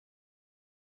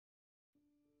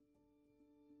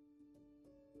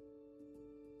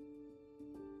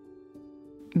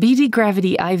BD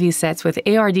Gravity IV sets with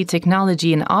ARD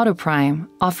technology and autoprime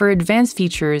offer advanced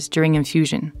features during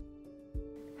infusion.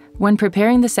 When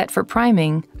preparing the set for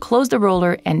priming, close the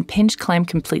roller and pinch clamp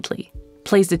completely.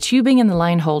 Place the tubing in the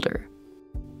line holder.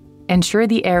 Ensure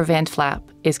the air vent flap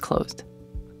is closed.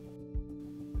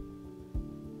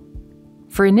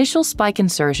 For initial spike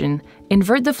insertion,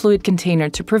 invert the fluid container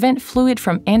to prevent fluid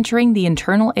from entering the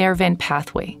internal air vent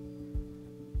pathway.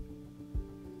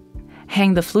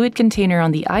 Hang the fluid container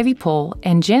on the IV pole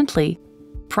and gently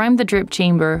prime the drip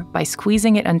chamber by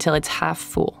squeezing it until it's half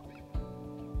full.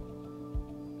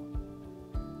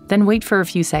 Then wait for a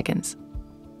few seconds.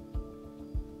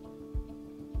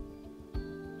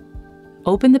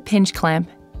 Open the pinch clamp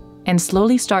and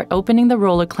slowly start opening the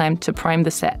roller clamp to prime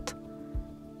the set.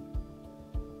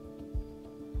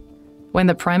 When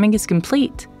the priming is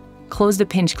complete, close the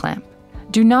pinch clamp.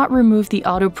 Do not remove the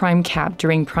autoprime cap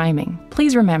during priming.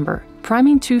 Please remember,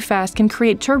 priming too fast can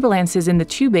create turbulences in the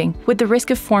tubing with the risk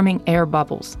of forming air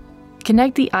bubbles.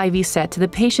 Connect the IV set to the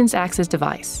patient's access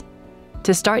device.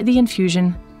 To start the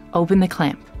infusion, open the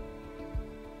clamp.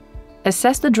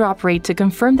 Assess the drop rate to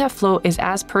confirm that flow is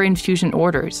as per infusion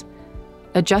orders.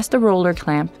 Adjust the roller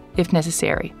clamp if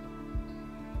necessary.